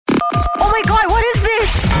my god, what is this?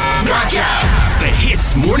 Gotcha! The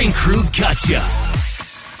HITZ Morning Crew Gotcha.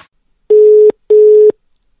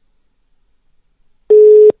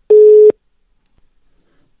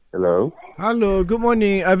 Hello. Hello, good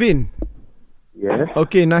morning, Avin. Yes.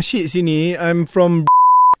 Okay, Nashid sini. I'm from...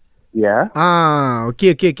 Yeah.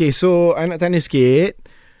 Okay. So, I nak tanya sikit.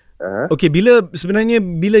 Okay, sebenarnya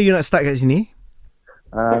bila you nak start kat sini?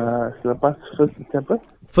 Selepas 1st December.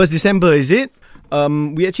 1st December, is it?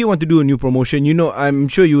 We actually want to do a new promotion. You know,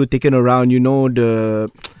 I'm sure you were taken around. You know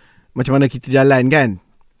macam mana kita jalan kan?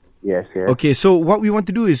 Yes. Okay, so what we want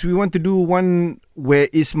to do is we want to do one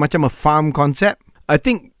where it's macam a farm concept. I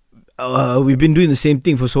think we've been doing the same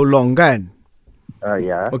thing for so long kan?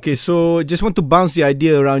 Yeah. Okay, so just want to bounce the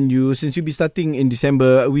idea around you. Since you'll be starting in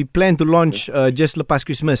December, we plan to launch just lepas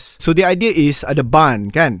Christmas. So the idea is ada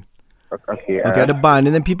barn kan? Okay. Ada barn,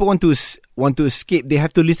 and then people want to escape. They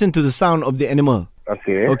have to listen to the sound of the animal.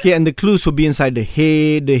 Okay, and the clues will be inside the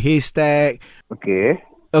hay, the haystack.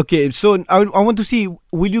 Okay, so I want to see,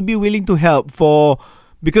 will you be willing to help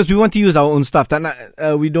because we want to use our own stuff.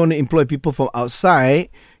 We don't employ people from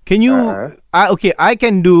outside. Can you? I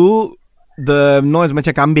can do the noise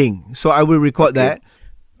macam kambing, so I will record that.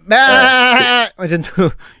 Macam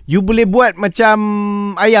tu. You boleh buat macam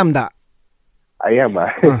ayam tak? Ayam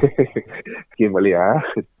Okay, boleh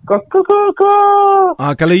Ko.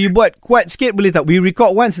 Kalau you buat kuat sikit boleh tak? We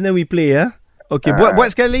record once and then we play Okay, buat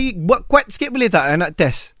sekali lagi. Buat kuat sikit boleh tak? I nak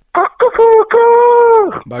test. Ko.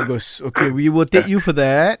 Bagus. Okay, we will take you for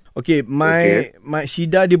that. Okay, my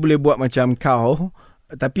Shida dia boleh buat macam cow.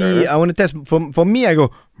 Tapi I want to test. For me, I go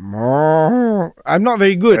I'm not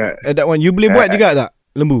very good at that one. You boleh buat juga tak?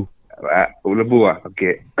 Lembu. Lembu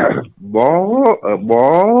Okay. Bo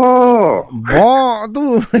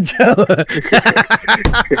tu macam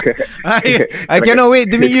I cannot wait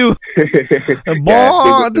to meet you.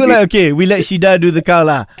 Bo tu lah. Okay, we let Shida do the cow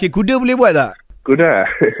lah. Okay, kuda boleh buat tak? Kuda.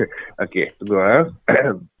 Okay, tunggu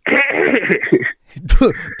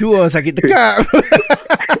tu orang sakit tekak.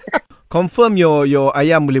 Confirm your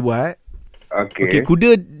ayam boleh buat. Okay,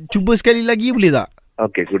 kuda cuba sekali lagi boleh tak?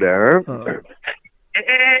 Okay, kuda.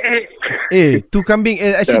 Tu kambing.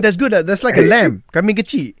 Actually, that's good. That's like a lamb. Kambing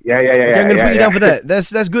kecil. Yeah. I'm gonna put you down for that. That's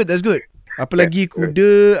good. Apa lagi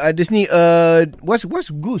kuda? Ada sini. What's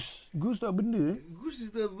goose? Goose tak benda. Goose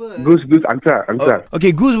is the bird. Goose angsa.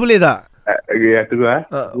 Okay, goose boleh tak? Ya, tunggu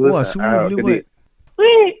wah, semua boleh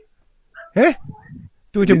buat.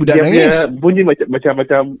 Tu macam budak dia nangis. Dia bunyi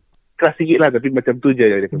macam keras sikit lah, tapi macam tu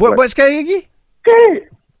je. Buat sekali lagi.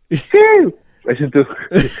 Macam tu.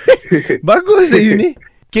 Bagus you ni.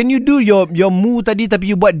 Can you do your moo tadi tapi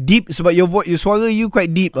you buat deep sebab your suara you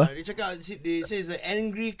quite deep Dia cakap they say it's an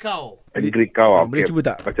angry cow. Angry cow. Boleh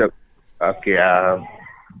cuba tak? Macam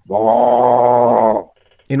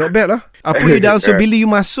not bad lah. Apa you dah so bila you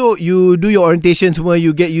masuk, you do your orientation semua,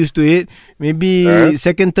 you get used to it. Maybe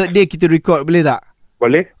second third day kita record, boleh tak?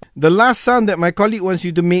 Boleh. The last sound that my colleague wants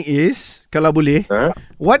you to make is, kalau boleh,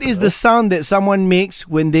 what is the sound that someone makes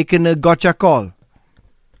when they kena gotcha call?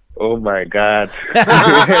 Oh my God.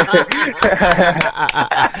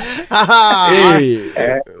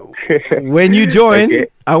 When you join,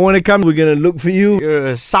 I want to come. We're going to look for you.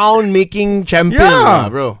 You're a sound making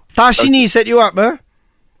champion, bro. Tashini set you up,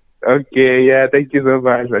 Okay, yeah, thank you so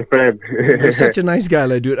much, my friend. You're such a nice guy,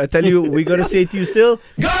 dude. I tell you, we got to say to you still,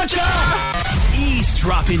 Gotcha! Ease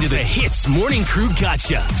drop into the HITZ Morning Crew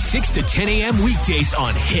Gotcha. 6 to 10 a.m. weekdays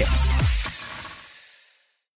on HITZ.